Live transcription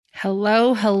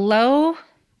Hello, hello,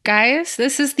 guys.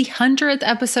 This is the 100th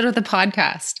episode of the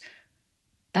podcast.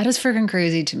 That is freaking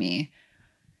crazy to me.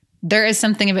 There is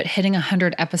something about hitting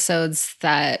 100 episodes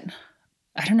that,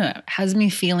 I don't know, has me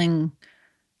feeling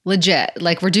legit,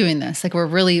 like we're doing this, like we're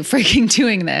really freaking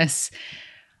doing this.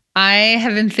 I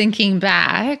have been thinking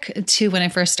back to when I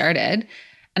first started,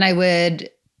 and I would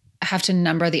have to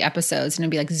number the episodes, and it'd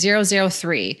be like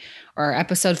 003, or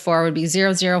episode 4 would be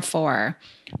 004.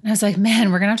 And I was like,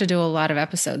 man, we're going to have to do a lot of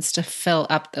episodes to fill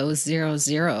up those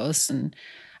 00s. And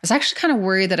I was actually kind of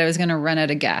worried that I was going to run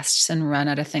out of guests and run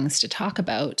out of things to talk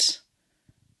about.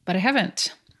 But I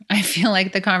haven't. I feel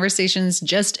like the conversations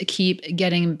just keep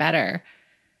getting better.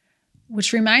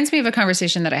 Which reminds me of a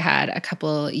conversation that I had a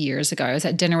couple years ago. I was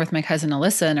at dinner with my cousin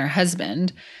Alyssa and her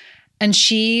husband, and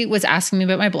she was asking me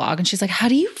about my blog. And she's like, how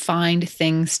do you find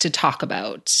things to talk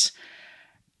about?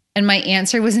 And my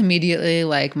answer was immediately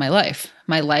like, my life.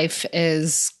 My life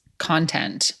is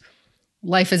content.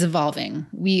 Life is evolving.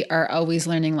 We are always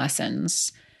learning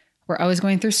lessons. We're always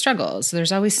going through struggles.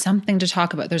 There's always something to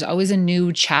talk about. There's always a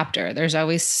new chapter. There's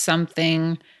always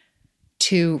something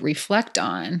to reflect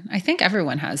on. I think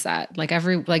everyone has that. Like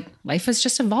life is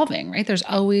just evolving, right? There's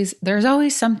always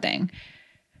something.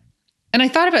 And I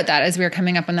thought about that as we were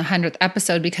coming up on the 100th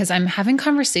episode, because I'm having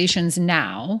conversations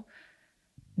now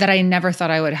that I never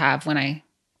thought I would have when I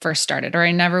first started, or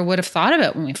I never would have thought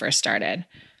about when we first started.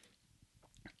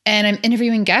 And I'm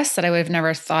interviewing guests that I would have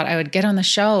never thought I would get on the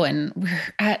show. And we're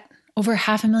at over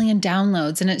 500,000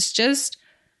 downloads. And it's just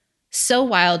so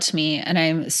wild to me. And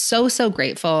I'm so, so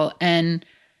grateful and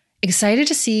excited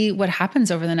to see what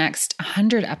happens over the next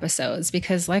 100 episodes.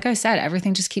 Because like I said,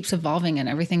 everything just keeps evolving and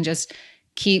everything just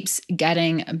keeps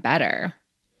getting better.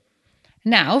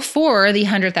 Now, for the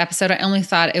 100th episode, I only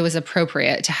thought it was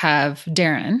appropriate to have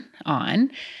Darren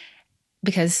on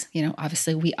because,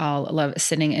 obviously we all love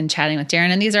sitting and chatting with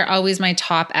Darren, and these are always my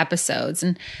top episodes.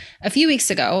 And a few weeks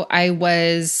ago, I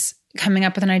was coming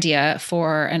up with an idea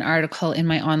for an article in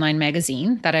my online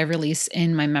magazine that I release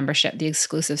in my membership, the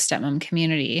exclusive Stepmom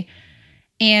community.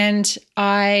 And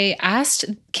I asked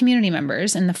community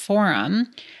members in the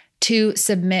forum to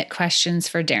submit questions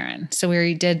for Darren. So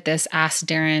we did this Ask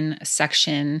Darren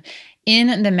section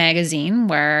in the magazine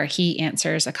where he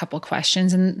answers a couple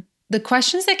questions. And the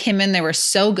questions that came in, they were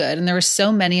so good and there were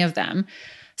so many of them.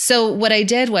 So what I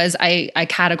did was I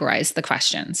categorized the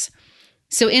questions.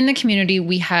 So in the community,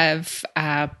 we have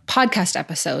podcast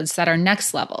episodes that are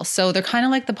next level. So they're kind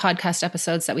of like the podcast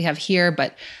episodes that we have here,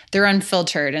 but they're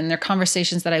unfiltered and they're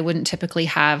conversations that I wouldn't typically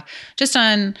have just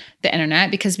on the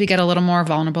internet because we get a little more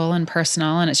vulnerable and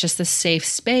personal and it's just a safe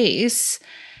space.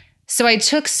 So I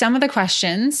took some of the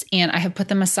questions and I have put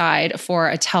them aside for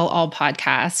a tell-all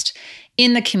podcast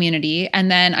in the community. And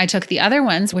then I took the other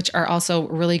ones, which are also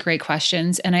really great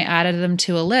questions, and I added them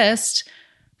to a list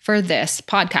for this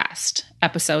podcast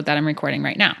episode that I'm recording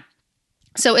right now.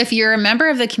 So if you're a member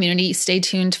of the community, stay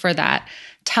tuned for that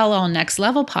Tell All Next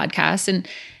Level podcast. And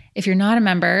if you're not a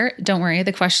member, don't worry.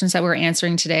 The questions that we're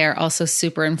answering today are also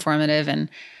super informative. And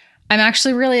I'm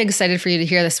actually really excited for you to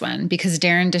hear this one because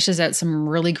Darren dishes out some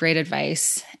really great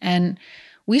advice. And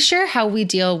we share how we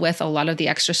deal with a lot of the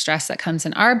extra stress that comes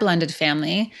in our blended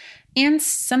family and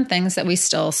some things that we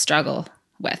still struggle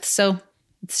with. So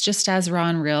it's just as raw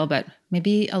and real, but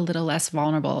maybe a little less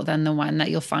vulnerable than the one that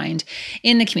you'll find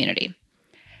in the community.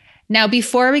 Now,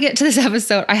 before we get to this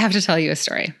episode, I have to tell you a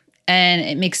story. And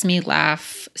it makes me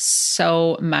laugh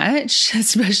so much,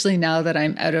 especially now that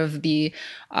I'm out of the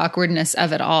awkwardness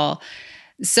of it all.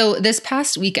 So this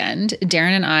past weekend,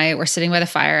 Darren and I were sitting by the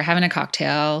fire, having a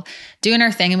cocktail, doing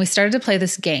our thing. And we started to play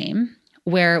this game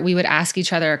where we would ask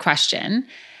each other a question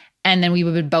and then we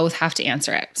would both have to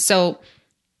answer it. So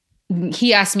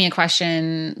he asked me a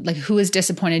question like, who has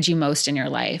disappointed you most in your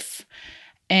life?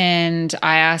 And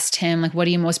I asked him, like, what are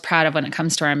you most proud of when it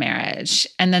comes to our marriage?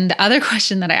 And then the other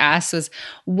question that I asked was,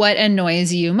 what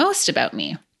annoys you most about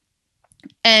me?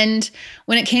 And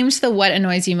when it came to the what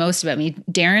annoys you most about me,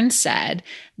 Darren said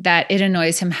that it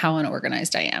annoys him how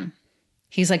unorganized I am.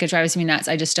 He's like, it drives me nuts.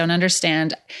 I just don't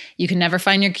understand. You can never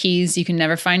find your keys. You can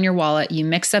never find your wallet. You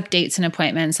mix up dates and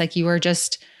appointments. Like, you are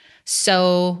just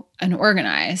so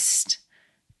unorganized,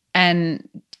 and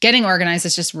getting organized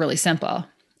is just really simple.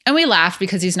 And we laughed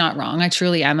because he's not wrong. I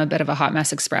truly am a bit of a hot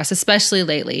mess express, especially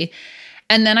lately.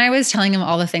 And then I was telling him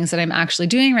all the things that I'm actually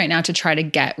doing right now to try to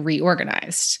get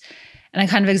reorganized. And I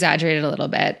kind of exaggerated a little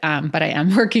bit, but I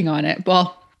am working on it.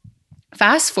 Well,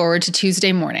 fast forward to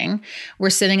Tuesday morning,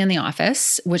 we're sitting in the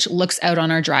office, which looks out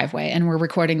on our driveway, and we're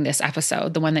recording this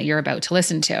episode, the one that you're about to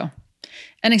listen to.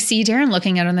 And I see Darren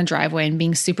looking out on the driveway and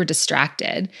being super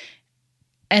distracted.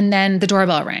 And then the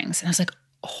doorbell rings and I was like,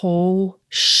 oh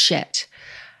shit.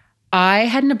 I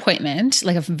had an appointment,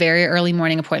 like a very early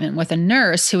morning appointment with a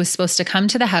nurse who was supposed to come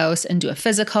to the house and do a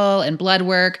physical and blood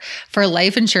work for a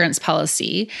life insurance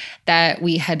policy that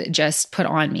we had just put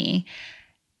on me.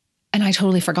 And I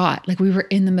totally forgot. Like, we were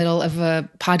in the middle of a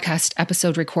podcast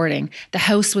episode recording. The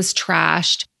house was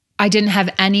trashed. I didn't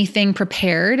have anything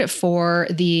prepared for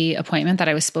the appointment that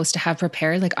I was supposed to have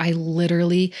prepared. Like, I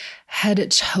literally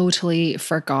had totally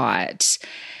forgot.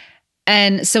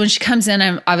 And so when she comes in,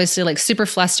 I'm obviously like super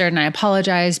flustered and I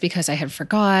apologize because I had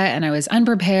forgot and I was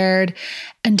unprepared.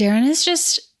 And Darren is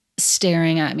just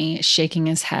staring at me, shaking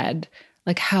his head.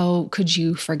 Like, how could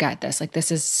you forget this? Like,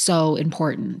 this is so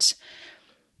important.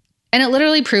 And it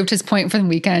literally proved his point for the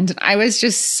weekend. I was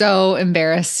just so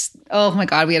embarrassed. Oh my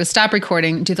God, we had to stop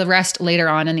recording, do the rest later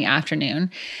on in the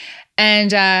afternoon.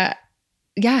 And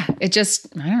yeah, it just,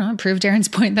 I don't know, it proved Darren's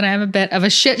point that I am a bit of a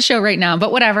shit show right now.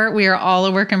 But whatever, we are all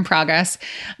a work in progress.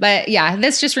 But yeah,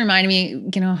 this just reminded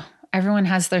me, everyone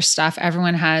has their stuff.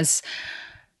 Everyone just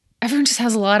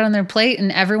has a lot on their plate,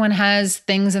 and everyone has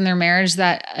things in their marriage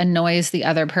that annoys the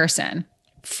other person.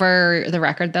 For the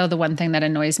record, though, the one thing that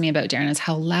annoys me about Darren is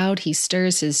how loud he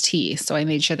stirs his tea. So I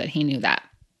made sure that he knew that.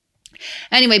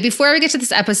 Anyway, before we get to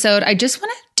this episode, I just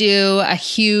want to do a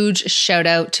huge shout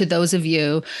out to those of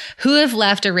you who have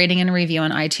left a rating and a review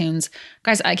on iTunes.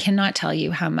 Guys, I cannot tell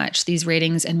you how much these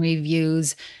ratings and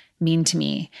reviews mean to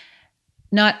me.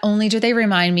 Not only do they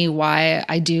remind me why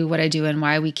I do what I do and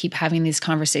why we keep having these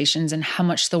conversations and how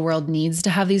much the world needs to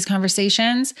have these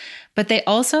conversations, but they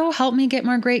also help me get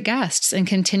more great guests and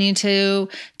continue to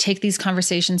take these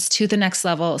conversations to the next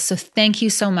level. So thank you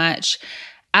so much.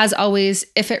 As always,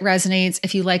 if it resonates,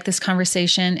 if you like this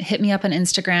conversation, hit me up on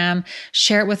Instagram,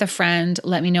 share it with a friend,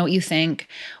 let me know what you think.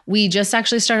 We just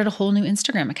actually started a whole new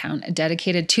Instagram account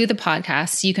dedicated to the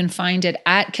podcast. So you can find it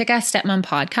at Kick-Ass Stepmom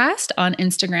Podcast on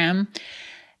Instagram.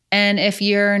 And if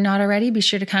you're not already, be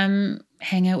sure to come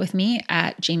hang out with me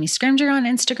at Jamie Scrimger on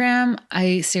Instagram.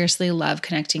 I seriously love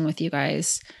connecting with you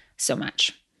guys so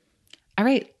much. All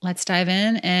right, let's dive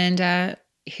in and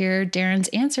hear Darren's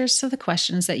answers to the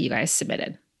questions that you guys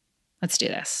submitted. Let's do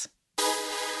this.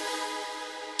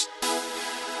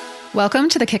 Welcome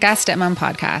to the Kick-Ass Stepmom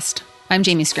Podcast. I'm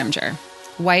Jamie Scrimger,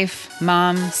 wife,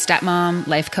 mom, stepmom,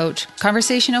 life coach,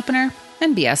 conversation opener,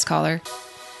 and BS caller.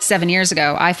 7 years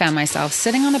ago, I found myself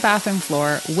sitting on the bathroom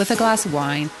floor with a glass of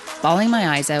wine, bawling my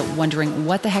eyes out, wondering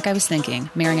what the heck I was thinking,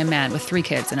 marrying a man with 3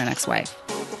 kids and an ex-wife.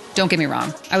 Don't get me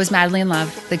wrong, I was madly in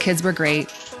love, the kids were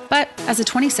great, but as a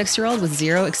 26-year-old with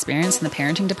zero experience in the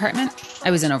parenting department,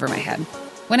 I was in over my head.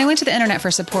 When I went to the internet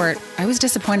for support, I was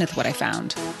disappointed with what I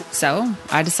found. So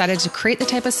I decided to create the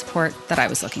type of support that I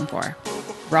was looking for.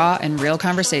 Raw and real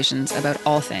conversations about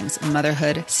all things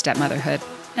motherhood, stepmotherhood,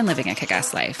 and living a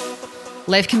kick-ass life.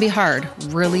 Life can be hard,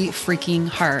 really freaking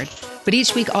hard. But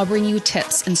each week I'll bring you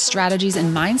tips and strategies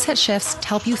and mindset shifts to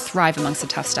help you thrive amongst the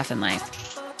tough stuff in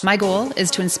life. My goal is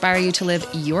to inspire you to live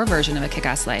your version of a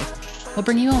kick-ass life. We'll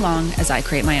bring you along as I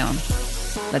create my own.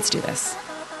 Let's do this.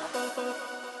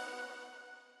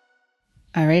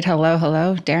 All right. Hello,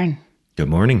 Darren. Good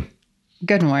morning.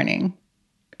 Good morning.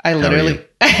 I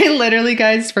literally,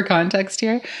 guys, for context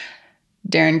here,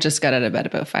 Darren just got out of bed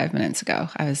about 5 minutes ago.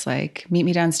 I was like, meet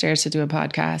me downstairs to do a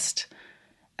podcast.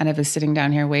 And I was sitting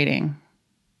down here waiting.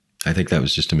 I think that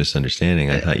was just a misunderstanding.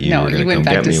 I thought you were going to come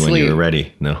get me when you were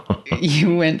ready. No.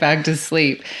 You went back to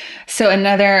sleep. So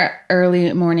another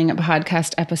early morning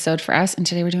podcast episode for us. And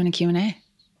today we're doing a Q&A.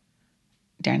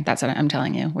 Darren, that's what I'm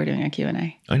telling you. We're doing a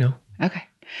Q&A. I know. Okay.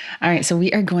 All right. So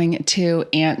we are going to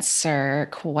answer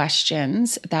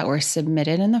questions that were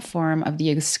submitted in the form of the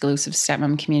exclusive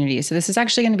Stepmom community. So this is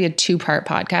actually going to be a 2-part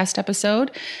podcast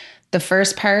episode. The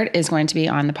first part is going to be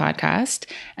on the podcast.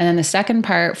 And then the second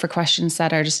part for questions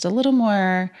that are just a little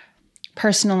more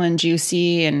personal and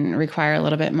juicy and require a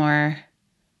little bit more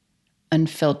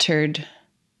unfiltered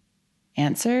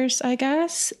answers, I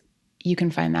guess. You can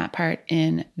find that part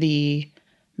in the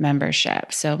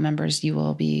membership. So members, you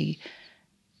will be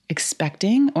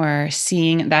expecting or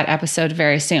seeing that episode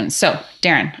very soon. So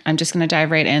Darren, I'm just going to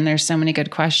dive right in. There's so many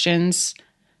good questions.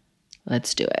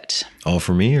 Let's do it. All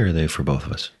for me, or are they for both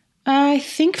of us? I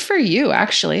think for you,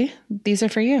 actually. These are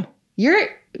for you.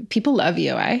 People love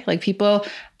you, eh? Like, people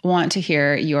want to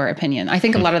hear your opinion. I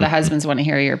think a lot of the husbands want to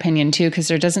hear your opinion too, because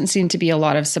there doesn't seem to be a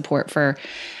lot of support for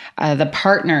the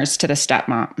partners to the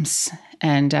stepmoms.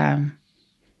 And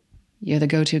you're the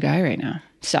go-to guy right now.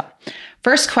 So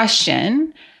first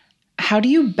question, how do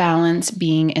you balance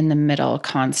being in the middle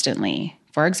constantly?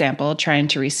 For example, trying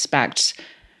to respect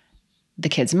the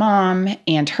kid's mom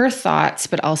and her thoughts,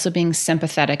 but also being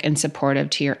sympathetic and supportive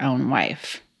to your own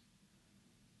wife.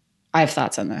 I have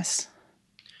thoughts on this.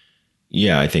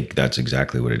 Yeah, I think that's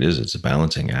exactly what it is. It's a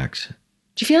balancing act.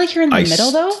 Do you feel like you're in the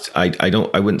middle though?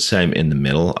 I wouldn't say I'm in the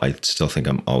middle. I still think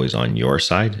I'm always on your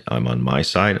side. I'm on my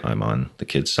side. I'm on the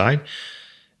kid's side.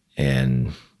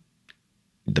 And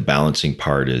the balancing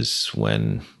part is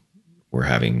when we're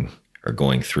having or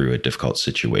going through a difficult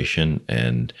situation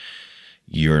and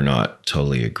you're not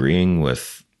totally agreeing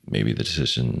with maybe the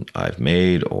decision I've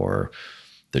made or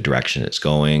the direction it's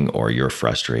going, or you're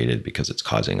frustrated because it's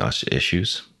causing us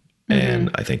issues. Mm-hmm.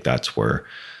 And I think that's where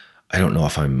I don't know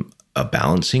if I'm a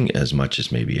balancing as much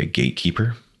as maybe a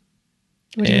gatekeeper.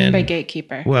 What do you mean by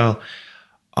gatekeeper? Well,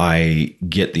 I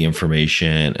get the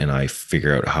information and I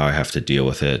figure out how I have to deal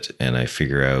with it, and I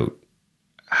figure out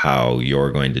how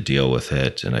you're going to deal with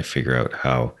it, and I figure out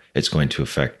how it's going to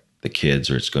affect the kids,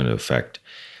 or it's going to affect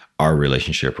our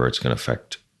relationship, or it's going to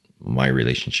affect my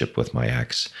relationship with my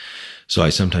ex. So I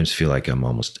sometimes feel like I'm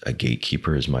almost a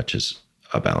gatekeeper as much as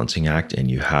a balancing act, and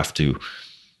you have to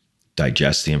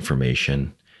digest the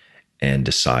information and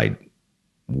decide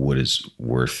what is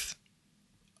worth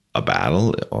a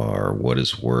battle or what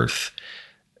is worth,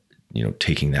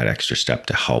 taking that extra step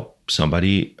to help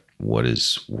somebody, what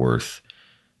is worth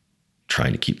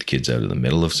trying to keep the kids out of the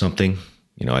middle of something.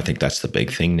 I think that's the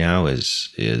big thing now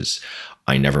is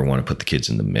I never want to put the kids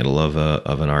in the middle of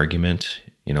an argument.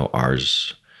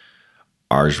 Ours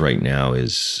right now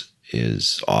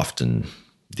is often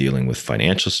dealing with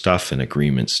financial stuff and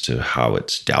agreements to how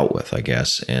it's dealt with, I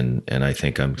guess. And I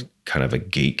think I'm kind of a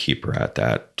gatekeeper at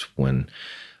that when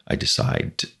I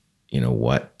decide,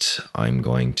 what I'm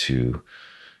going to,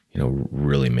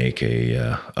 really make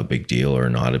a big deal or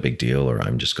not a big deal, or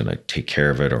I'm just going to take care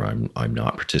of it, or I'm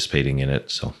not participating in it.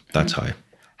 So that's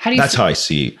how I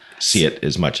see it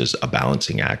as much as a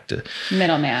balancing act.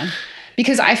 Middleman.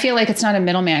 Because I feel like it's not a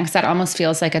middleman, because that almost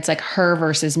feels like it's like her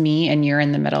versus me and you're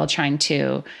in the middle trying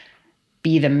to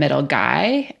be the middle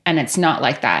guy. And it's not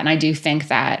like that. And I do think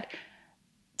that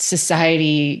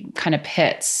society kind of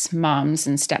pits moms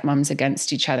and stepmoms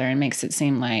against each other and makes it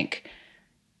seem like,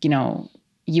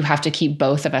 you have to keep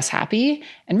both of us happy.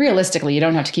 And realistically, you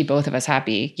don't have to keep both of us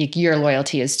happy. Your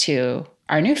loyalty is to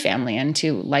our new family and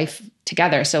to life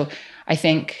together. So I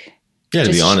think... Yeah,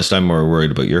 to be honest, I'm more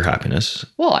worried about your happiness.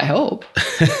 Well, I hope.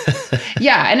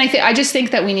 Yeah. And I just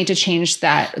think that we need to change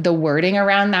the wording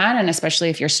around that. And especially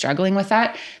if you're struggling with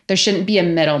that, there shouldn't be a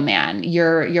middleman.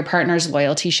 Your partner's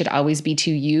loyalty should always be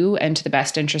to you and to the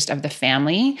best interest of the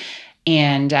family.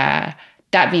 And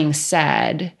that being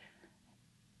said,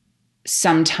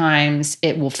 sometimes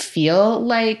it will feel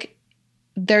like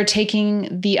they're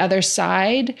taking the other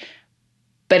side,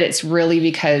 but it's really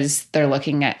because they're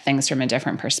looking at things from a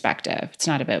different perspective. It's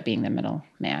not about being the middle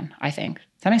man, I think.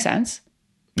 Does that make sense?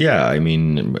 Yeah. I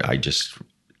mean,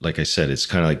 like I said, it's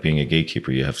kind of like being a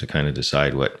gatekeeper. You have to kind of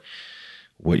decide what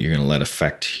you're going to let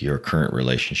affect your current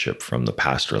relationship from the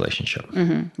past relationship.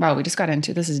 Mm-hmm. Wow. We just got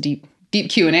into, this is deep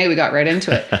Q&A. We got right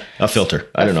into it. A filter.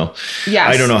 I don't know. Yeah.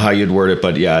 I don't know how you'd word it,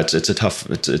 but yeah, it's a tough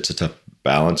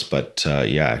balance, but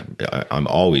yeah, I'm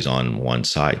always on one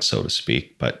side, so to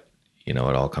speak, but it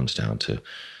all comes down to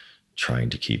trying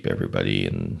to keep everybody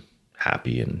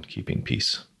happy and keeping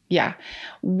peace. Yeah.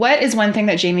 What is one thing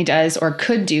that Jamie does or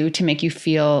could do to make you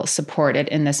feel supported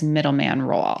in this middleman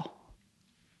role?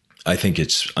 I think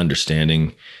it's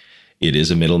understanding it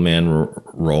is a middleman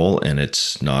role, and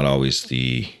it's not always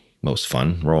the most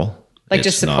fun role. Like,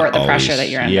 just support the pressure that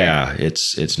you're under. Yeah.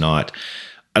 It's not,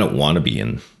 I don't want to be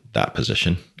in that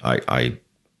position. I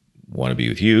want to be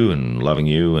with you and loving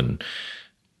you and,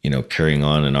 carrying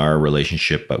on in our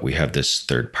relationship, but we have this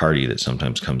third party that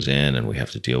sometimes comes in and we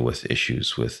have to deal with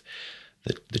issues with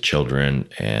the children.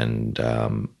 And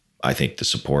I think the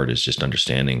support is just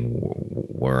understanding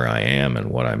where I am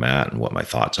and what I'm at and what my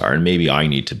thoughts are. And maybe I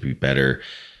need to be better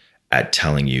at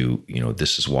telling you,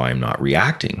 this is why I'm not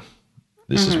reacting.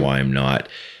 This is why I'm not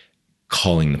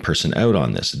calling the person out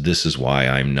on this. This is why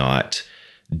I'm not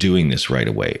doing this right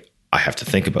away. I have to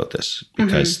think about this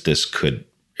because this could,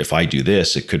 if I do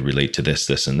this, it could relate to this,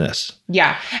 this, and this.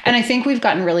 Yeah. And I think we've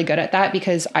gotten really good at that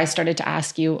because I started to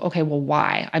ask you, okay, well,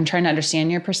 why? I'm trying to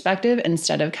understand your perspective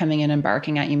instead of coming in and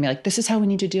barking at you and be like, this is how we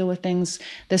need to deal with things.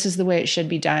 This is the way it should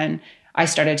be done. I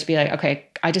started to be like, okay,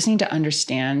 I just need to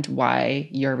understand why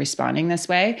you're responding this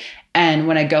way. And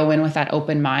when I go in with that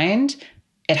open mind,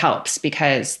 it helps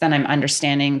because then I'm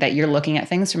understanding that you're looking at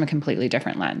things from a completely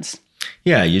different lens.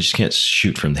 Yeah, you just can't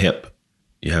shoot from the hip.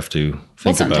 You have to think about it.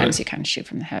 Well, sometimes you kind of shoot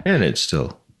from the hip. And it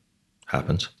still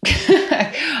happens.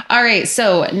 All right.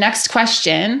 So next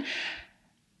question.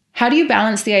 How do you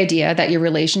balance the idea that your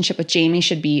relationship with Jamie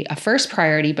should be a first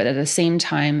priority, but at the same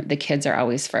time, the kids are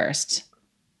always first?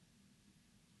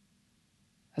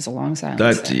 That's a long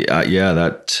silence. We've talked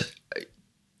about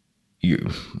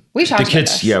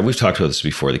this. Yeah, we've talked about this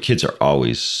before. The kids are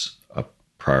always a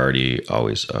priority,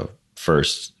 always a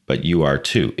first, but you are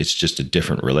too. It's just a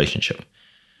different relationship.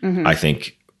 Mm-hmm. I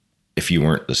think if you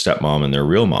weren't the stepmom and their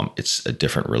real mom, it's a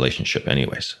different relationship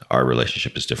anyways. Our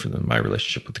relationship is different than my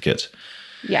relationship with the kids.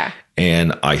 Yeah.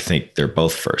 And I think they're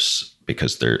both firsts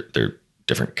because they're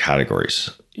different categories.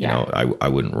 You know, I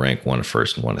wouldn't rank one a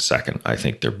first and one a second. I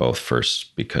think they're both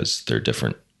first because they're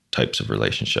different types of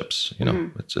relationships. You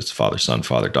know, it's father, son,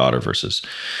 father, daughter versus,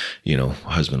 you know,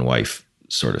 husband, wife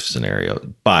sort of scenario.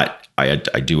 But I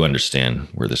do understand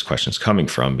where this question is coming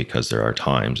from, because there are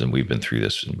times, and we've been through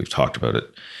this and we've talked about it,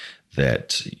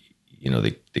 that, you know,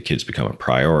 the kids become a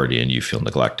priority and you feel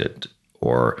neglected,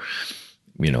 or,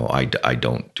 you know, I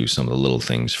don't do some of the little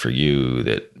things for you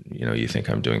that, you know, you think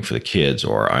I'm doing for the kids,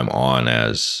 or I'm on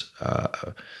as,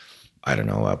 I don't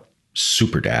know, a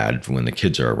super dad when the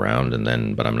kids are around,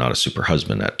 but I'm not a super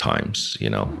husband at times. You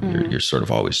know, you're sort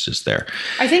of always just there.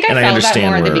 I think I felt that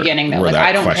more in the beginning, though. Like,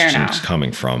 I don't care now.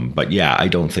 Coming from, but yeah, I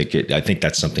don't think it. I think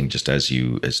that's something just as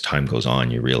time goes on,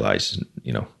 you realize,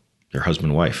 you know, your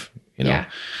husband, wife. You know. Yeah.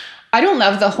 I don't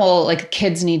love the whole, like,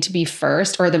 kids need to be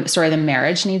first, or the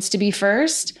marriage needs to be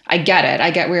first. I get it.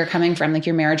 I get where you're coming from. Like,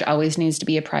 your marriage always needs to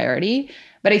be a priority.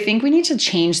 But I think we need to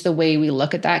change the way we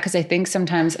look at that, because I think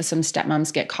sometimes some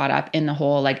stepmoms get caught up in the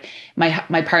whole, like,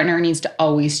 my partner needs to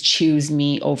always choose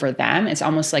me over them. It's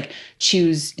almost like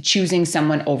choosing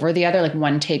someone over the other. Like,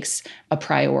 one takes a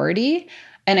priority.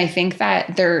 And I think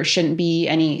that there shouldn't be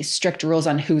any strict rules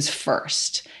on who's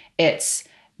first. It's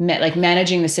like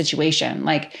managing the situation.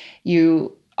 Like,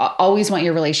 you always want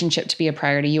your relationship to be a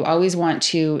priority. You always want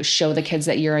to show the kids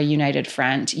that you're a united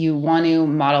front. You want to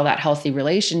model that healthy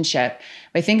relationship.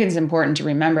 But I think it's important to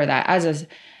remember that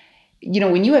you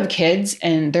know, when you have kids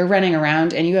and they're running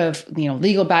around and you have, you know,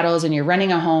 legal battles and you're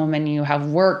running a home and you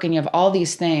have work and you have all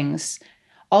these things,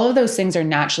 all of those things are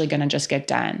naturally going to just get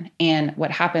done. And what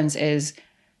happens is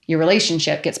your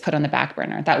relationship gets put on the back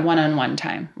burner, that one-on-one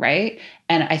time, right?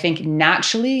 And I think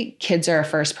naturally kids are a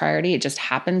first priority. It just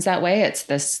happens that way. It's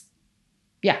this,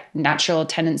 natural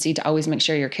tendency to always make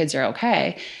sure your kids are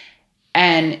okay.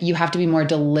 And you have to be more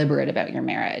deliberate about your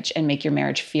marriage and make your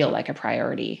marriage feel like a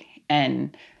priority.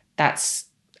 And that's,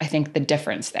 I think, the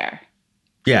difference there.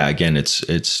 Yeah. Again,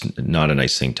 it's not a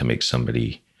nice thing to make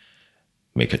somebody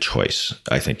make a choice.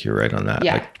 I think you're right on that.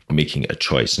 Yeah. Like, making a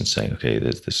choice and saying, okay,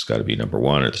 this has got to be number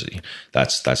one, or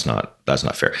that's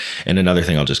not fair. And another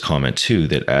thing I'll just comment too,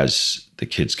 that as the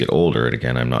kids get older, and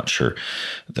again, I'm not sure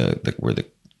where the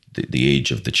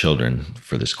age of the children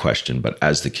for this question, but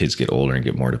as the kids get older and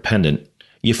get more dependent,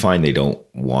 you find they don't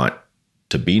want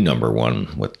to be number one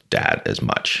with dad as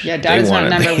much. Yeah, dad's not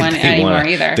number one anymore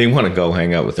either. They want to go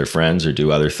hang out with their friends or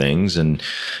do other things, and,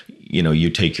 you know, you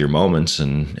take your moments,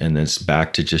 and it's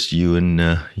back to just you and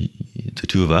the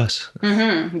two of us.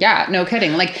 Mm-hmm. Yeah, no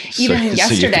kidding. Like, even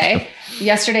yesterday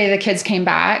the kids came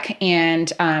back,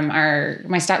 and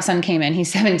my stepson came in.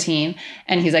 He's 17,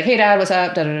 and he's like, "Hey, Dad, what's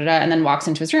up?" Da, da, da, da, and then walks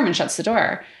into his room and shuts the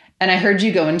door. And I heard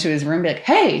you go into his room and be like,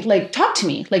 "Hey, like, talk to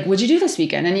me. Like, what'd you do this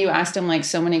weekend?" And you asked him, like,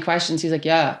 so many questions. He's like,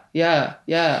 yeah.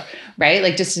 Right?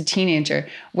 Like, just a teenager.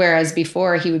 Whereas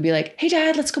before he would be like, "Hey,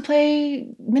 Dad, let's go play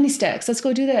mini sticks. Let's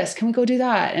go do this. Can we go do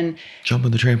that?" And jump on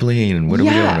the trampoline. And what are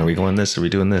we doing? Are we going this? Are we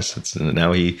doing this?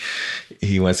 Now he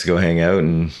wants to go hang out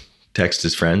and text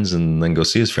his friends and then go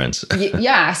see his friends.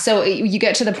 Yeah. So you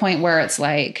get to the point where it's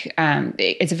like,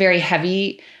 it's very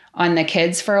heavy on the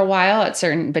kids for a while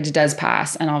but it does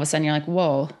pass. And all of a sudden you're like,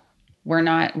 whoa, we're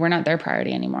not their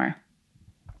priority anymore.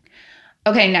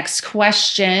 Okay. Next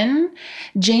question.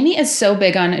 Jamie is so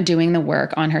big on doing the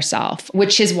work on herself,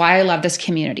 which is why I love this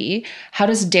community. How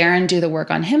does Darren do the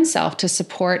work on himself to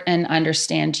support and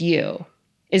understand you?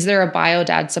 Is there a bio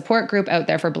dad support group out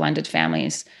there for blended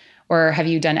families, or have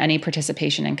you done any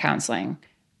participation in counseling?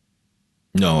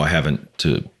 No, I haven't.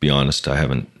 To be honest, I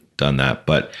haven't done that,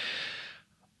 but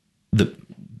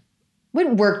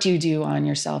what work do you do on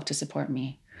yourself to support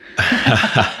me?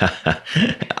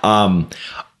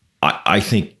 I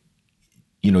think,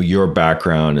 you know, your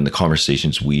background and the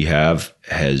conversations we have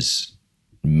has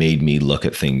made me look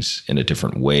at things in a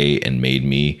different way and made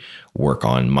me work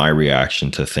on my reaction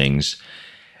to things.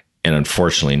 And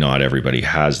unfortunately, not everybody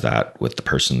has that with the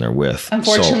person they're with.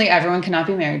 Unfortunately, everyone cannot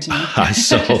be married to me.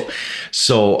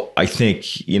 So I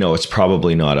think, you know, it's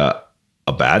probably not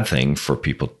a bad thing for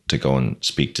people to go and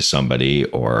speak to somebody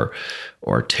or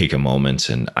take a moment.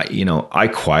 And I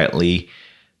quietly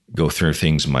go through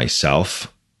things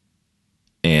myself.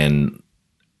 And,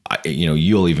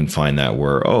 you'll even find that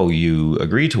where, oh, you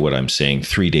agree to what I'm saying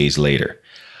 3 days later.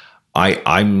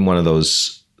 I'm one of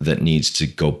those that needs to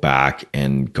go back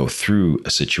and go through a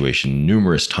situation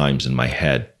numerous times in my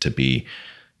head to be,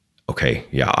 okay,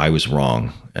 yeah, I was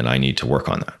wrong and I need to work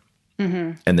on that.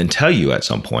 Mm-hmm. And then tell you at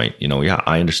some point, yeah,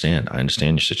 I understand. I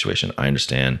understand your situation. I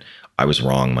understand I was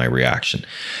wrong, my reaction.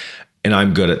 And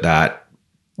I'm good at that.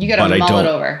 You got to mull it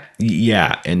over.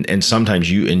 Yeah. And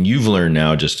sometimes you've learned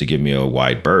now just to give me a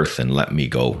wide berth and let me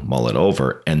go mull it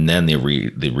over. And then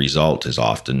the result is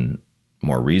often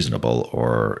more reasonable,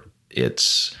 or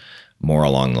it's more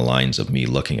along the lines of me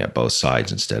looking at both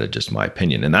sides instead of just my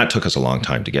opinion. And that took us a long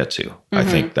time to get to. Mm-hmm. I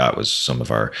think that was some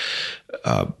of our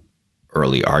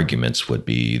early arguments would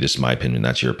be, this is my opinion,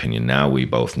 that's your opinion. Now we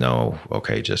both know,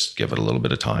 okay, just give it a little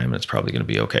bit of time and it's probably going to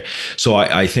be okay. So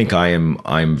I think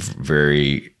I'm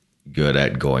very good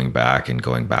at going back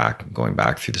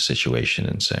through the situation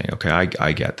and saying, okay,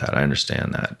 I get that. I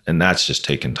understand that. And that's just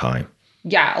taking time.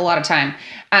 Yeah, a lot of time.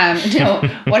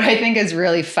 What I think is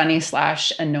really funny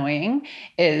 / annoying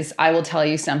is I will tell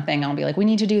you something. I'll be like, we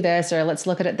need to do this, or let's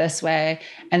look at it this way.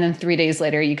 And then 3 days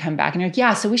later you come back and you're like,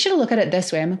 yeah, so we should look at it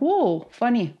this way. I'm like, whoa,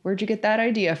 funny. Where'd you get that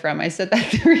idea from? I said that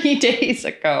 3 days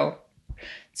ago.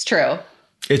 It's true.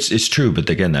 It's true. But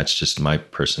again, that's just my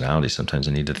personality. Sometimes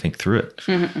I need to think through it.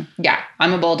 Mm-hmm. Yeah.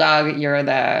 I'm a bulldog. You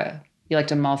like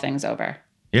to mull things over.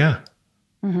 Yeah.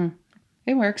 Mm-hmm.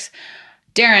 It works.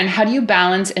 Darren, how do you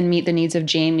balance and meet the needs of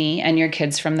Jamie and your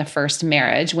kids from the first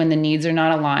marriage when the needs are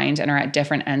not aligned and are at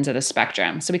different ends of the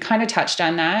spectrum? So we kind of touched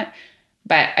on that,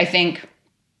 but I think,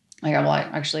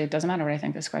 actually, it doesn't matter what I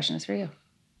think this question is for you.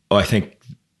 Oh, I think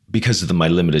because of my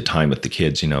limited time with the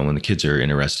kids, when the kids are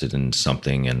interested in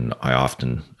something, and I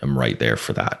often am right there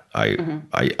for that. I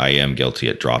am guilty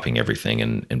at dropping everything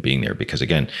and being there, because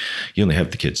again, you only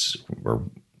have the kids, or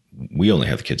we only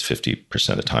have the kids 50%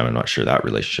 of the time. I'm not sure that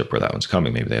relationship where that one's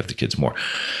coming. Maybe they have the kids more.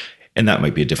 And that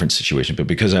might be a different situation. But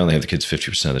because I only have the kids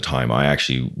 50% of the time, I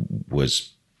actually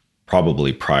was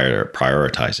probably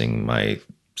prioritizing my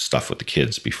stuff with the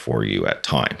kids before you at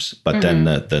times. But then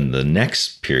the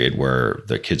next period where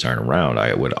the kids aren't around,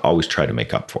 I would always try to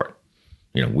make up for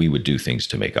it. We would do things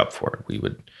to make up for it. We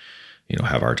would,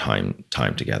 have our time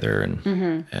together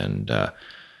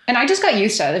And I just got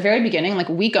used to it at the very beginning. Like,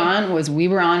 week on was we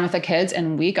were on with the kids,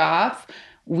 and week off,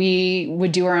 we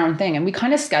would do our own thing. And we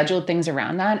kind of scheduled things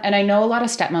around that. And I know a lot of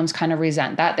stepmoms kind of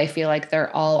resent that. They feel like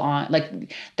they're all on,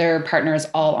 like their partner is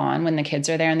all on when the kids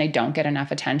are there and they don't get enough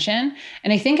attention.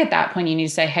 And I think at that point you need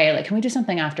to say, hey, like, can we do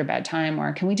something after bedtime?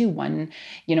 Or can we do one,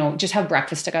 just have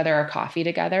breakfast together or coffee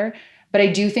together? But I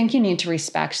do think you need to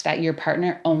respect that your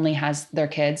partner only has their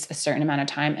kids a certain amount of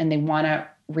time, and they want to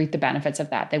reap the benefits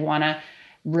of that. They want to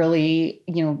really,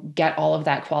 get all of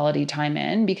that quality time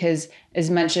in, because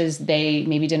as much as they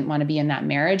maybe didn't want to be in that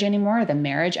marriage anymore, the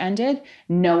marriage ended,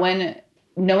 no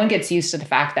one gets used to the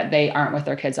fact that they aren't with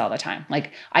their kids all the time.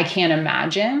 Like, I can't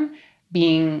imagine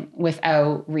being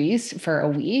without Reese for a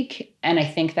week. And I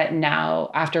think that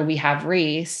now, after we had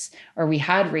Reese,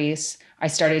 I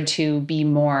started to be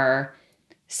more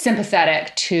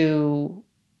sympathetic to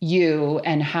you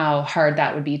and how hard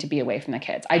that would be to be away from the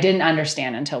kids. I didn't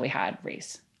understand until we had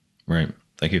Reese. Right.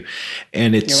 Thank you.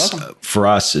 And it's, for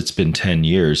us, it's been 10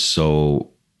 years, so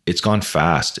it's gone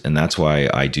fast. And that's why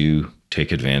I do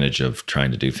take advantage of trying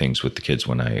to do things with the kids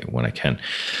when I can.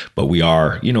 But we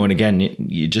are, and again,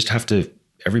 you just have to,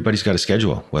 everybody's got a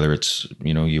schedule, whether it's,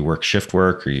 you work shift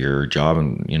work, or your job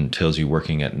entails you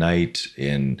working at night.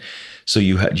 And so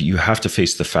you have to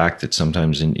face the fact that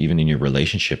sometimes even in your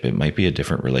relationship, it might be a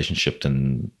different relationship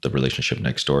than the relationship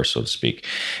next door, so to speak.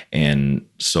 And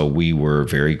so we were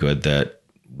very good that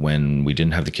when we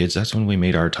didn't have the kids, that's when we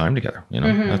made our time together.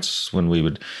 That's when we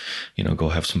would, go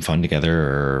have some fun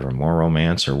together, or more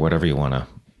romance, or whatever you want to.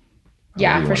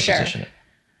 Yeah, for sure.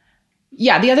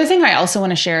 Yeah. The other thing I also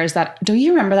want to share is that, do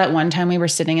you remember that one time we were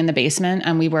sitting in the basement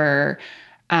and we were,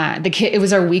 it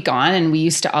was our week on, and we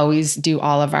used to always do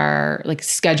all of our,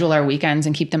 schedule our weekends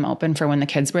and keep them open for when the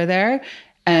kids were there.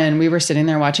 And we were sitting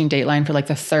there watching Dateline for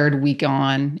the third week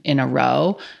on in a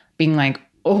row, being like,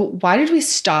 oh, why did we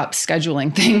stop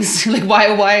scheduling things?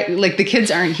 Why, the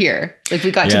kids aren't here. We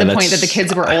got to the point that the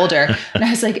kids were older. And I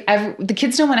was like, the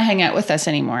kids don't want to hang out with us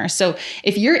anymore. So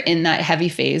if you're in that heavy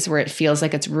phase where it feels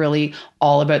like it's really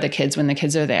all about the kids when the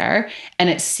kids are there, and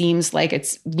it seems like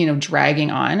it's, dragging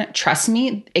on, trust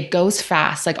me, it goes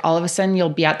fast. All of a sudden you'll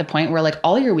be at the point where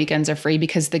all your weekends are free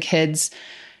because the kids,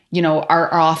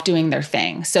 are off doing their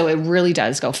thing. So it really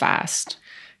does go fast.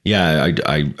 Yeah,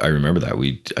 I remember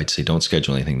that. I'd say don't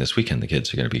schedule anything this weekend. The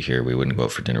kids are going to be here. We wouldn't go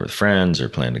out for dinner with friends or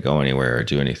plan to go anywhere or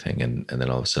do anything. And then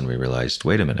all of a sudden we realized,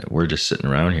 wait a minute, we're just sitting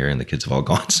around here and the kids have all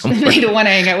gone somewhere. They don't want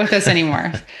to hang out with us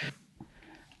anymore.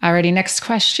 Alrighty, next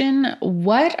question.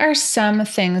 What are some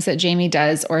things that Jamie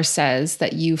does or says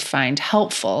that you find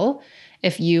helpful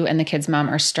if you and the kid's mom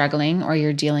are struggling or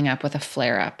you're dealing up with a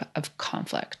flare-up of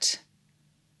conflict?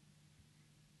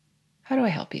 How do I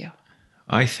help you?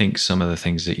 I think some of the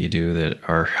things that you do that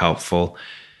are helpful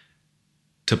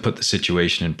to put the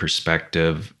situation in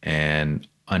perspective and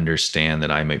understand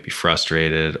that I might be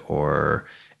frustrated or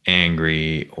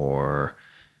angry or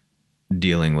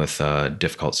dealing with a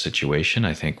difficult situation.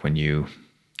 I think when you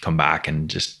come back and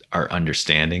just are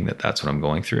understanding that that's what I'm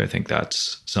going through, I think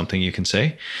that's something you can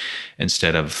say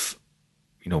instead of,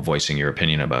 voicing your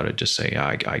opinion about it. Just say,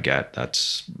 yeah, I get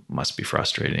that's must be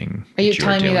frustrating. Are you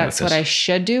telling me that's what I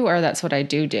should do or that's what I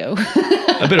do?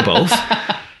 A bit of both.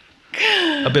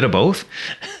 A bit of both.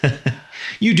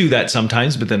 You do that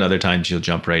sometimes, but then other times you'll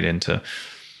jump right into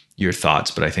your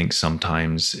thoughts. But I think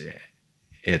sometimes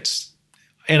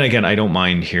and again, I don't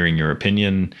mind hearing your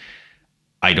opinion.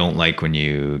 I don't like when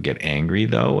you get angry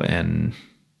though. And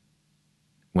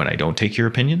when I don't take your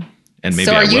opinion. And maybe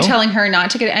so are you telling her not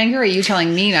to get angry or are you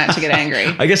telling me not to get angry?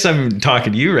 I guess I'm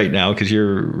talking to you right now because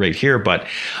you're right here, but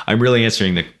I'm really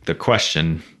answering the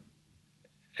question.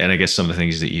 And I guess some of the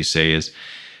things that you say is,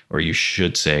 or you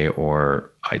should say,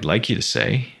 or I'd like you to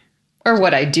say. Or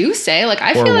what I do say. Like,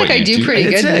 I feel like I do pretty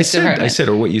good in this department. I said,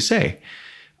 or what you say.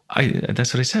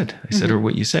 That's what I said. I said, or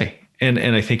what you say. And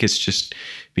I think it's just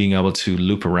being able to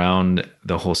loop around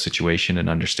the whole situation and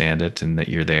understand it and that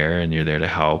you're there and you're there to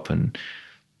help. And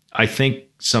I think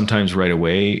sometimes right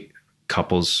away,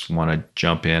 couples want to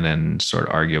jump in and sort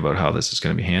of argue about how this is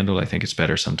going to be handled. I think it's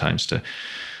better sometimes to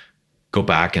go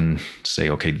back and say,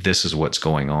 okay, this is what's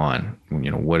going on.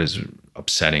 What is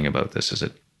upsetting about this? Is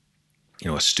it,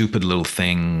 a stupid little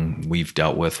thing we've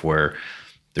dealt with where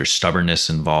there's stubbornness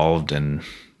involved and,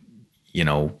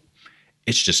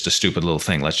 it's just a stupid little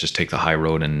thing. Let's just take the high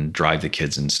road and drive the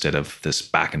kids instead of this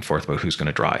back and forth about who's going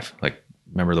to drive. Like,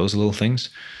 remember those little things?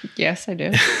 Yes, I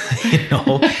do.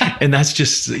 And that's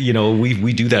just,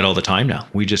 we do that all the time now.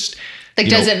 We just,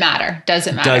 does it matter? Does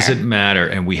it matter? Does it matter?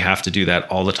 And we have to do that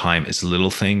all the time. It's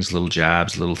little things, little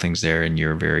jabs, little things there. And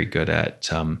you're very good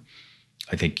at,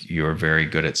 I think you're very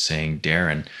good at saying,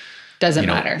 Darren, doesn't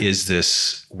matter. Is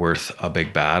this worth a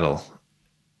big battle?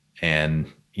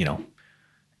 And,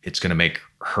 it's going to make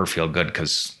her feel good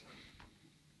because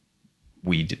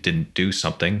we didn't do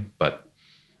something, but.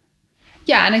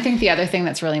 Yeah. And I think the other thing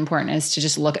that's really important is to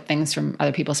just look at things from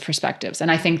other people's perspectives.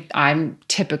 And I think I'm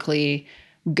typically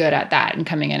good at that and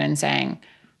coming in and saying,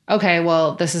 okay,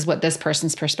 well, this is what this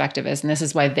person's perspective is. And this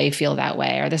is why they feel that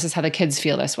way, or this is how the kids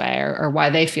feel this way, or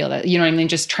why they feel that, what I mean?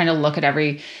 Just trying to look at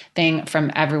everything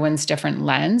from everyone's different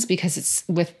lens, because it's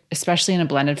especially in a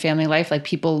blended family life, like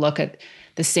people look at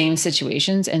the same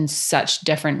situations in such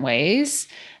different ways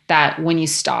that when you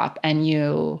stop and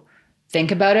you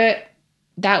think about it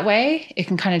that way, it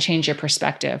can kind of change your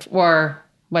perspective, or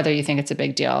whether you think it's a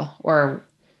big deal, or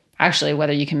actually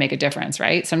whether you can make a difference,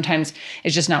 right? Sometimes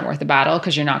it's just not worth the battle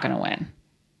because you're not going to win.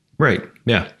 Right.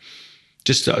 Yeah.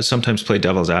 Just sometimes play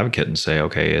devil's advocate and say,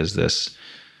 okay, is this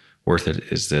worth it?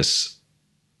 Is this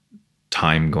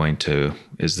time we're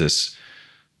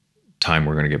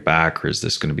going to get back, or is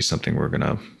this going to be something we're going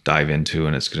to dive into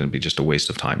and it's going to be just a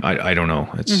waste of time? I don't know.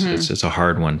 It's a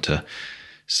hard one to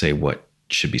say what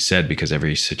should be said because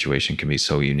every situation can be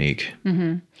so unique.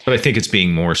 Mm-hmm. But I think it's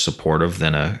being more supportive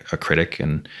than a critic,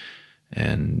 and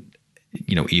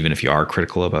even if you are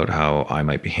critical about how I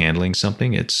might be handling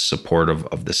something, it's supportive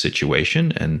of the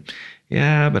situation. And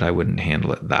yeah, but I wouldn't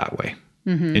handle it that way.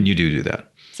 Mm-hmm. And you do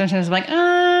that. Sometimes I'm like,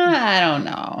 I don't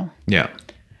know. Yeah.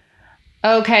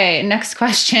 Okay, next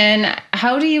question.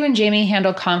 How do you and Jamie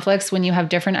handle conflicts when you have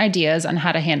different ideas on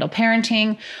how to handle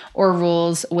parenting or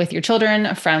rules with your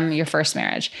children from your first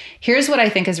marriage? Here's what I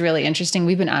think is really interesting.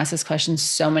 We've been asked this question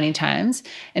so many times,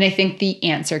 and I think the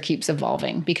answer keeps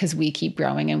evolving because we keep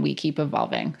growing and we keep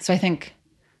evolving. So I think,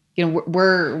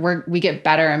 we get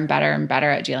better and better and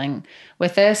better at dealing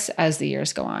with this as the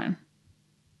years go on.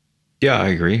 Yeah, I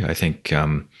agree. I think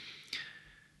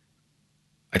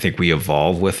we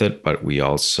evolve with it, but we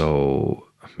also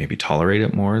maybe tolerate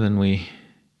it more than we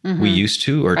used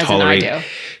to, or tolerate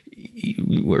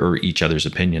or each other's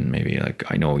opinion. Maybe, like,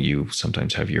 I know you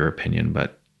sometimes have your opinion,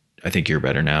 but I think you're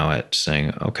better now at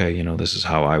saying, okay, this is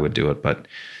how I would do it. But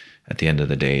at the end of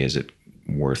the day, is it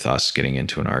worth us getting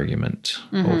into an argument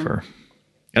over?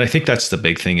 And I think that's the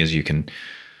big thing, is you can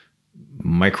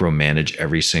micromanage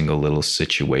every single little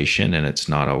situation, and it's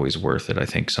not always worth it. I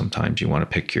think sometimes you want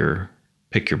to pick your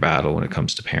battle when it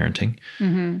comes to parenting.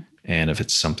 Mm-hmm. And if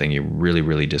it's something you really,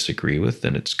 really disagree with,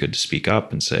 then it's good to speak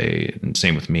up and say, and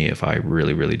same with me, if I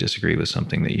really, really disagree with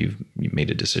something that you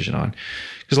made a decision on.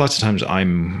 Because lots of times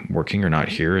I'm working or not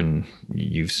here and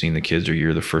you've seen the kids or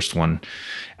you're the first one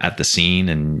at the scene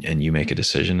and you make a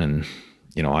decision and,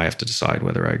 I have to decide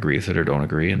whether I agree with it or don't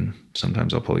agree. And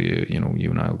sometimes I'll pull you,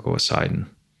 you and I will go aside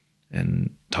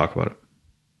and talk about it.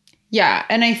 Yeah.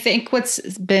 And I think what's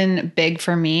been big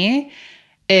for me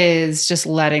is just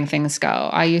letting things go.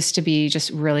 I used to be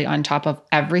just really on top of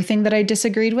everything that I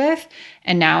disagreed with.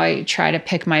 And now I try to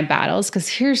pick my battles because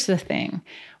here's the thing.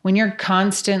 When you're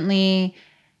constantly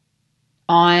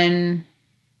on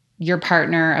your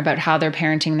partner about how they're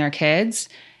parenting their kids,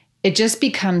 it just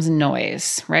becomes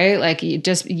noise, right? Like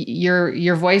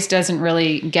your voice doesn't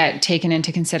really get taken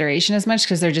into consideration as much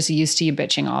because they're just used to you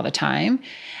bitching all the time.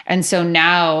 And so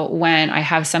now when I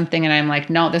have something and I'm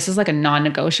like, no, this is like a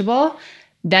non-negotiable,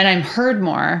 then I'm heard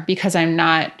more because I'm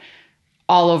not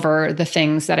all over the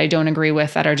things that I don't agree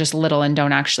with that are just little and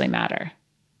don't actually matter.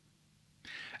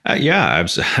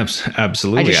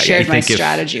 Absolutely. I just shared my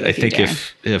strategy with you, Darren. I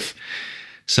think if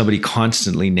somebody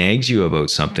constantly nags you about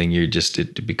something,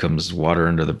 it becomes water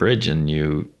under the bridge.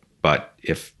 But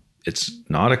if it's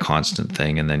not a constant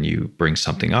thing, and then you bring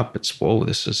something up, it's, whoa,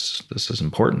 this is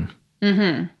important.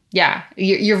 Mm-hmm. Yeah,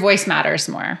 your voice matters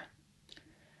more.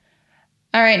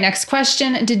 All right, next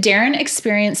question. Did Darren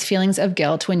experience feelings of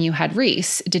guilt when you had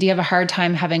Reese? Did he have a hard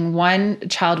time having one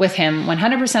child with him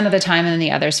 100% of the time and then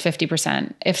the others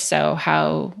 50%? If so,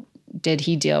 how did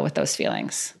he deal with those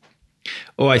feelings?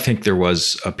 Oh, I think there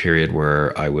was a period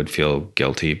where I would feel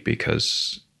guilty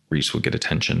because Reese would get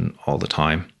attention all the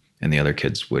time and the other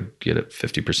kids would get it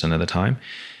 50% of the time.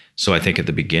 So I think at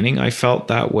the beginning I felt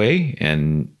that way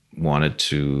and wanted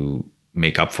to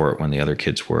make up for it when the other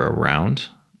kids were around.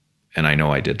 And I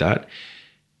know I did that.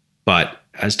 But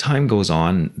as time goes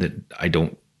on, that I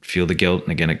don't feel the guilt.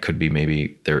 And again, it could be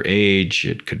maybe their age.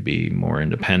 It could be more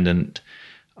independent.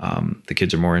 The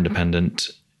kids are more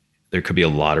independent. There could be a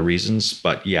lot of reasons.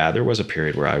 But yeah, there was a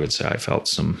period where I would say I felt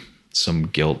some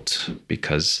guilt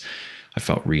because I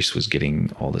felt Reese was getting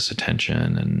all this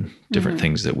attention and different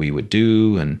things that we would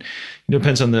do. And it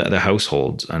depends on the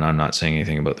household. And I'm not saying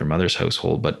anything about their mother's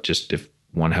household, but just if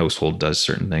one household does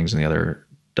certain things and the other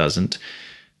doesn't,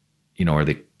 are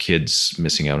the kids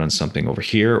missing out on something over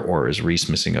here, or is Reese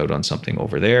missing out on something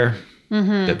over there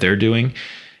that they're doing?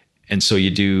 And so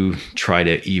you do try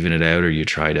to even it out, or you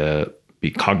try to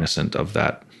be cognizant of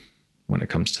that when it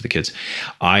comes to the kids.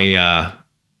 I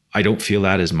don't feel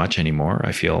that as much anymore.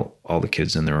 I feel all the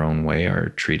kids in their own way are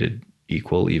treated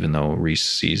equal, even though Reese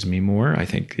sees me more. I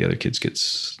think the other kids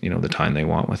gets, the time they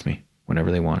want with me whenever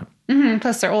they want it. Mm-hmm.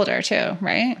 Plus they're older too,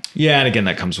 right? Yeah. And again,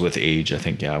 that comes with age. I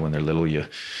think, when they're little, you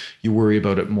worry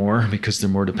about it more because they're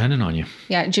more dependent on you.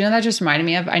 Yeah. Do you know that just reminded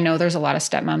me of, I know there's a lot of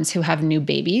stepmoms who have new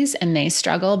babies and they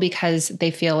struggle because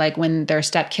they feel like when their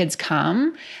stepkids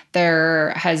come,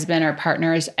 their husband or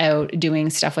partner is out doing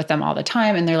stuff with them all the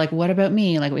time. And they're like, what about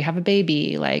me? Like, we have a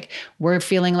baby, like we're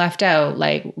feeling left out.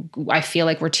 Like, I feel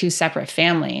like we're two separate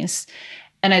families.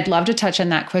 And I'd love to touch on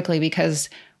that quickly because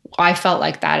I felt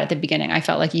like that at the beginning. I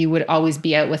felt like you would always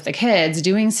be out with the kids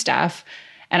doing stuff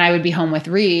and I would be home with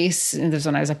Reese. And this was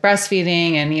when I was like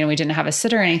breastfeeding and, we didn't have a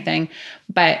sitter or anything,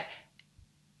 but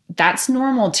that's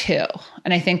normal too.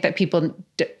 And I think that people,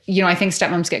 I think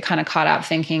stepmoms get kind of caught up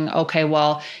thinking, okay,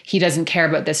 well, he doesn't care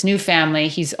about this new family.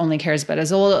 He's only cares about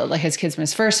his kids from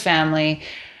his first family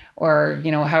or,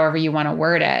 however you want to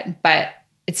word it. But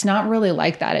it's not really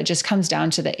like that. It just comes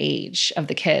down to the age of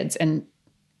the kids and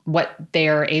what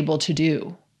they're able to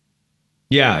do.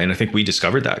 Yeah. And I think we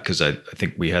discovered that because I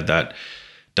think we had that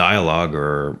dialogue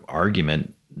or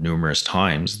argument numerous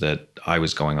times that I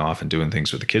was going off and doing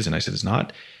things with the kids. And I said, it's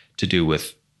not to do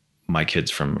with my kids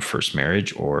from first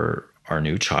marriage or our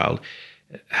new child.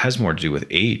 It has more to do with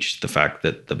age. The fact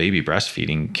that the baby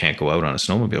breastfeeding can't go out on a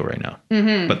snowmobile right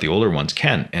now, but the older ones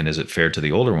can. And is it fair to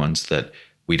the older ones that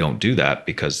we don't do that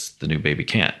because the new baby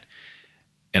can't?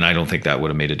 And I don't think that would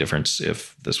have made a difference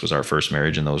if this was our first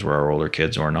marriage and those were our older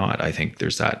kids or not. I think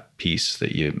there's that piece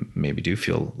that you maybe do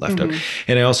feel left out.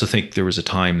 And I also think there was a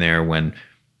time there when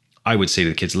I would say to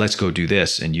the kids, let's go do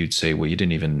this. And you'd say, well, you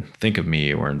didn't even think of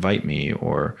me or invite me.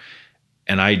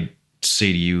 And I'd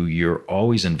say to you, you're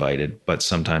always invited, but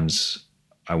sometimes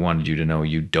I wanted you to know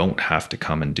you don't have to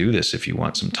come and do this if you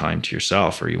want some time to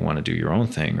yourself or you want to do your own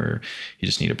thing or you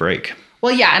just need a break.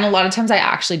 Well, yeah, and a lot of times I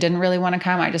actually didn't really want to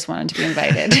come. I just wanted to be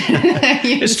invited.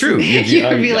 It's true. You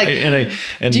would be like,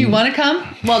 And "Do you want to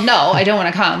come?" Well, no, I don't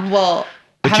want to come. Well,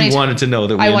 but you wanted to know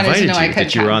that we invited you,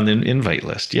 that you were on the invite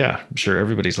list. Yeah, I'm sure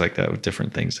everybody's like that with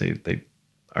different things. They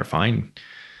are fine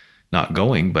not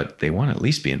going, but they want to at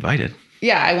least be invited.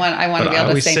 Yeah, I want to be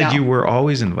able to say no. I always said you were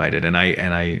always invited, and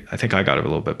I think I got a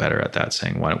little bit better at that,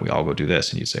 saying, "Why don't we all go do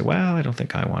this?" And you say, "Well, I don't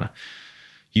think I want to."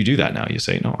 You do that now. You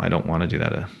say, "No, I don't want to do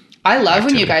that." I love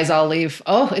when you guys all leave.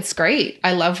 Oh, it's great.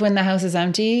 I love when the house is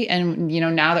empty, and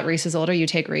now that Reese is older, you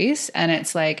take Reese, and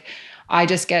it's like I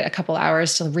just get a couple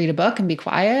hours to read a book and be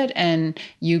quiet, and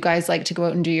you guys like to go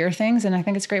out and do your things, and I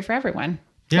think it's great for everyone.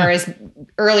 Yeah. Whereas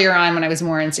earlier on, when I was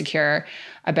more insecure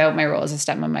about my role as a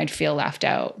stepmom, I'd feel left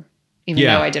out, even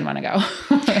though I didn't want to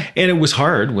go. And it was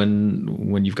hard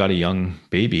when you've got a young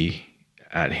baby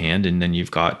at hand, and then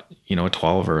you've got a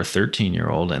 12 or a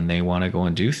 13-year-old, and they want to go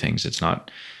and do things. It's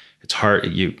hard.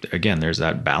 There's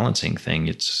that balancing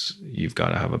thing. You've got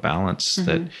to have a balance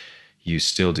that you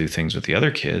still do things with the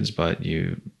other kids, but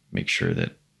you make sure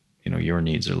that your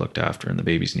needs are looked after and the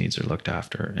baby's needs are looked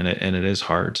after. And it is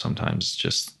hard sometimes. It's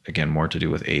just, again, more to do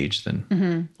with age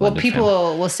than well,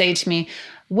 people will say to me,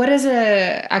 what is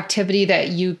a activity that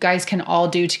you guys can all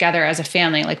do together as a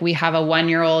family? Like, we have a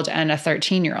 1-year-old and a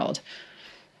 13-year-old.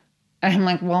 And I'm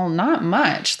like, well, not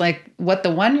much. Like, what the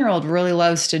 1-year-old really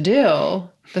loves to do,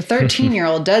 the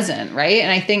 13-year-old doesn't, right? And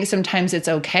I think sometimes it's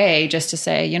okay just to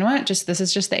say, you know what, this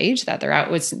is just the age that they're at.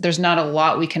 There's not a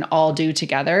lot we can all do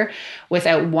together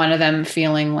without one of them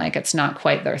feeling like it's not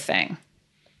quite their thing.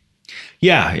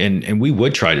 Yeah, and we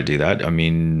would try to do that. I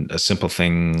mean, a simple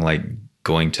thing like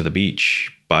going to the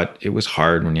beach, but it was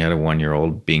hard when you had a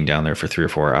 1-year-old being down there for 3 or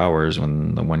 4 hours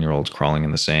when the 1-year-old's crawling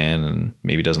in the sand and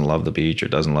maybe doesn't love the beach or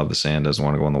doesn't love the sand, doesn't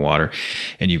want to go in the water.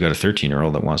 And you've got a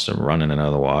 13-year-old that wants to run in and out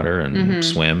of the water and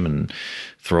swim and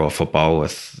throw a football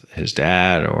with his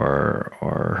dad or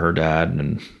her dad.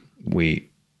 And we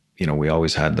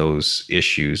always had those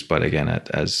issues, but again,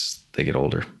 as they get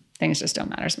older, things just don't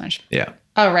matter as much. Yeah.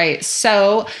 All right.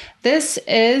 So this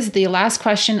is the last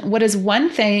question. What is one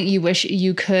thing you wish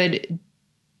you could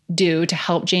do to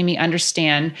help Jamie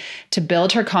understand, to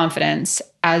build her confidence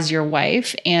as your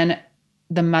wife and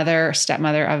the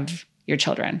stepmother of your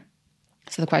children?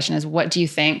 So the question is, what do you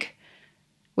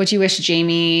you wish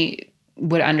Jamie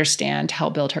would understand to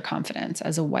help build her confidence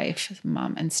as a wife,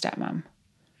 mom, and stepmom?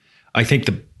 I think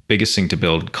the biggest thing to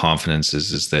build confidence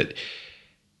is that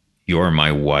you're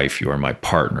my wife, you're my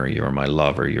partner, you're my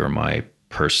lover, you're my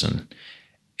person.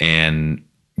 And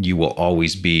you will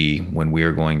always be, when we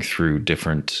are going through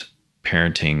different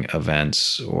parenting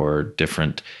events or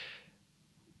different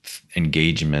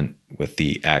engagement with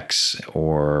the ex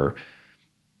or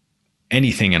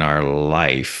anything in our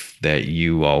life, that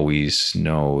you always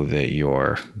know that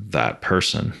you're that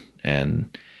person.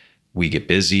 And we get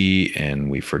busy and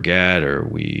we forget or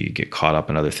we get caught up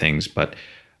in other things. But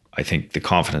I think the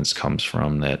confidence comes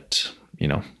from that,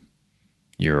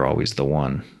 you're always the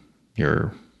one.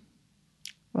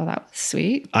 Well, that was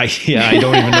sweet. I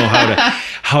don't even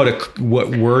know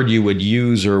what word you would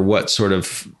use or what sort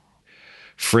of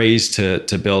phrase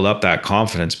to build up that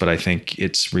confidence. But I think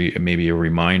it's maybe a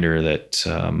reminder that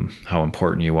how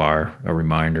important you are, a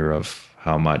reminder of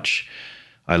how much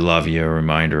I love you, a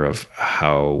reminder of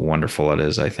how wonderful it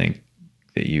is. I think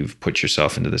that you've put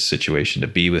yourself into this situation to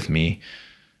be with me,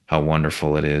 how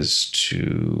wonderful it is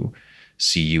to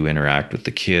see you interact with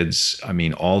the kids. I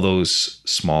mean, all those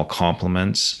small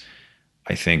compliments,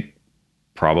 I think,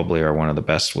 probably are one of the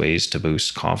best ways to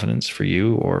boost confidence for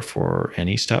you or for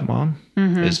any stepmom,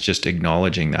 is just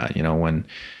acknowledging that. When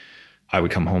I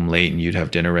would come home late and you'd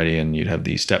have dinner ready and you'd have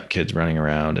these stepkids running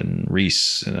around and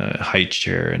Reese in a high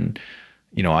chair, and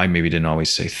I maybe didn't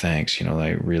always say thanks. I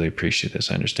really appreciate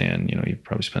this. I understand, you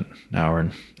probably spent an hour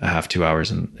and a half, 2 hours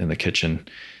in the kitchen.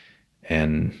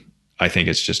 And I think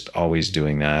it's just always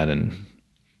doing that and,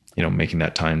 making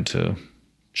that time to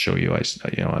show you,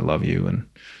 I love you. And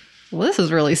well, this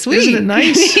is really sweet. Isn't it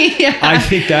nice? Yeah. I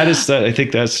think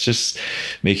that's just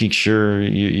making sure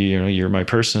you're my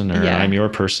person, or I'm your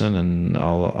person, and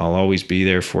I'll always be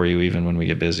there for you, even when we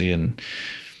get busy and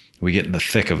we get in the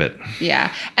thick of it.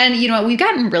 Yeah. And you know what? We've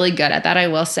gotten really good at that, I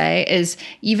will say, is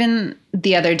even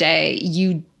the other day,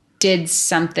 you did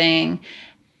something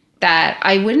that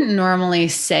I wouldn't normally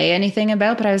say anything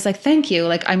about, but I was like, thank you.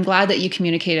 Like, I'm glad that you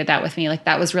communicated that with me. Like,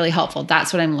 that was really helpful.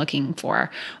 That's what I'm looking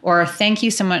for. Or thank you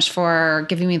so much for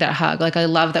giving me that hug. Like, I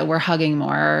love that we're hugging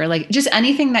more. Or like, just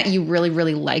anything that you really,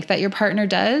 really like that your partner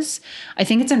does. I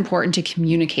think it's important to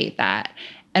communicate that.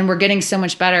 And we're getting so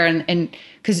much better. And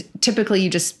because typically you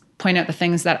just point out the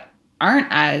things that aren't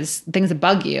as things that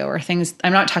bug you or things.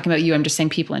 I'm not talking about you. I'm just saying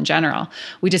people in general.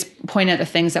 We just point out the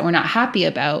things that we're not happy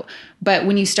about. But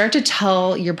when you start to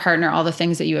tell your partner all the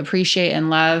things that you appreciate and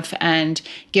love and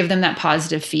give them that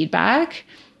positive feedback,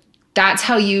 that's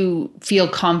how you feel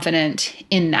confident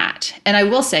in that. And I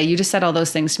will say, you just said all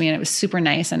those things to me and it was super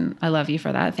nice. And I love you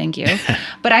for that. Thank you.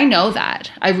 But I know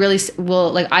that. I really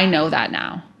will, like, I know that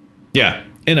now. Yeah.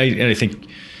 And I think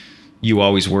you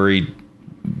always worried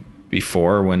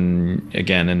before when,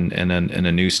 again, in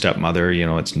a new stepmother, you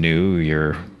know, it's new,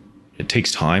 it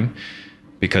takes time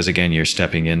because, again, you're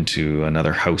stepping into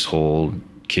another household,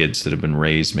 kids that have been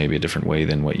raised maybe a different way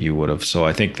than what you would have. So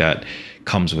I think that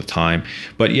comes with time.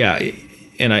 But yeah,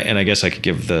 and I guess I could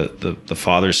give the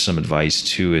fathers some advice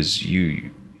too, is you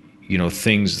know,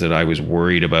 things that I was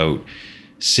worried about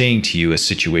saying to you, a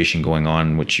situation going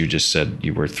on, which you just said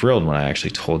you were thrilled when I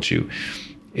actually told you,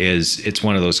 is it's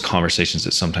one of those conversations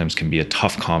that sometimes can be a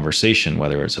tough conversation,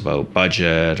 whether it's about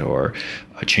budget or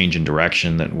a change in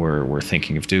direction that we're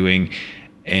thinking of doing.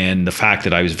 And the fact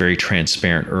that I was very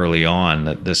transparent early on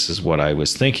that this is what I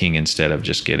was thinking, instead of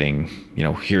just getting, you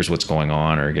know, here's what's going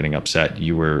on or getting upset,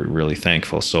 you were really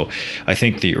thankful. So I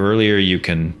think the earlier you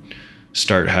can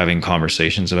start having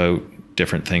conversations about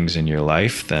different things in your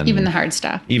life, then even the hard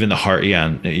stuff, even the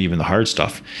hard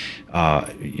stuff,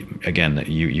 again,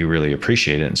 you really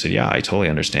appreciate it and said, yeah, I totally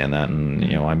understand that. And,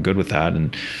 you know, I'm good with that.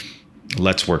 And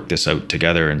let's work this out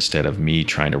together, instead of me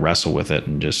trying to wrestle with it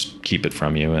and just keep it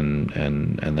from you and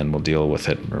then we'll deal with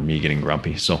it, or me getting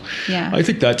grumpy. So yeah, I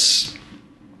think that's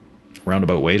a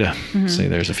roundabout way to say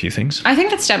there's a few things. I think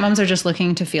that stepmoms are just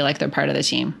looking to feel like they're part of the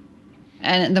team.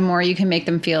 And the more you can make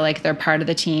them feel like they're part of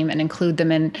the team and include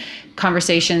them in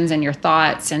conversations and your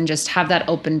thoughts and just have that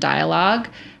open dialogue,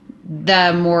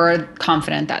 the more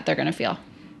confident that they're going to feel.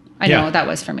 I know that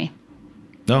was for me.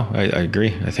 No, I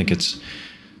agree. I think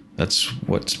that's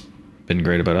what's been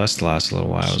great about us the last little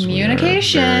while.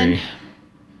 Communication.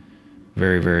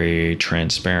 Very, very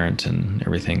transparent in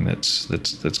everything that's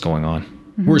going on.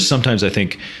 Whereas sometimes I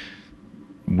think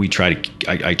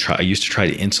I used to try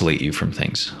to insulate you from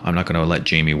things. I'm not going to let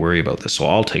Jamie worry about this, so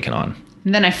I'll take it on.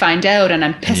 And then I find out, and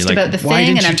I'm pissed about the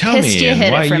thing, and I'm pissed you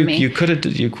hid it from me. We could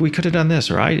have done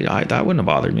this, or I that wouldn't have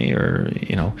bothered me, or,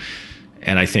 you know.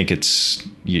 And I think it's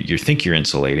you think you're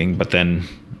insulating, but then.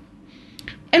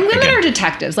 And women are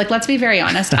detectives. Like, let's be very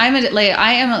honest. I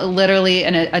am literally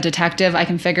a detective. I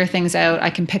can figure things out. I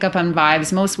can pick up on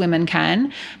vibes. Most women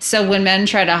can. So when men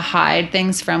try to hide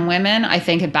things from women, I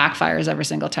think it backfires every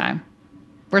single time.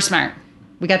 We're smart.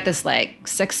 We got this like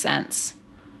sixth sense.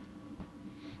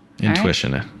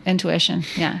 Intuition. Right? Intuition.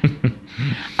 Yeah.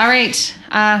 All right.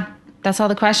 That's all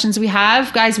the questions we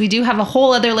have. Guys, we do have a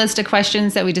whole other list of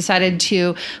questions that we decided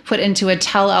to put into a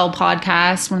tell-all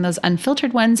podcast, one of those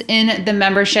unfiltered ones in the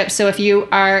membership. So if you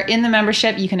are in the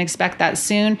membership, you can expect that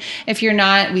soon. If you're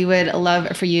not, we would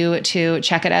love for you to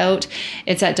check it out.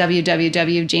 It's at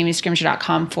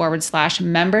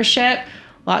www.jamiescrimshaw.com/membership.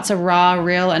 Lots of raw,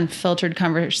 real, unfiltered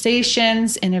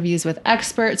conversations, interviews with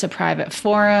experts, a private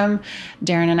forum.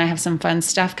 Darren and I have some fun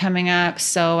stuff coming up.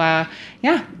 So,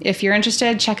 yeah, if you're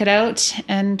interested, check it out,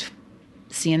 and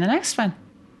see you in the next one.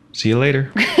 See you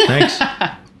later. Thanks.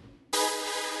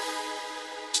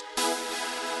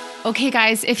 Okay,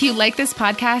 guys, if you like this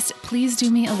podcast, please do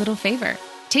me a little favor.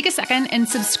 Take a second and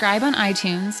subscribe on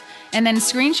iTunes, and then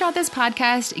screenshot this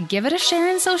podcast, give it a share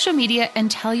in social media,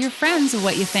 and tell your friends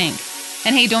what you think.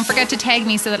 And hey, don't forget to tag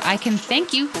me so that I can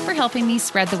thank you for helping me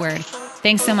spread the word.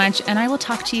 Thanks so much, and I will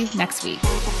talk to you next week.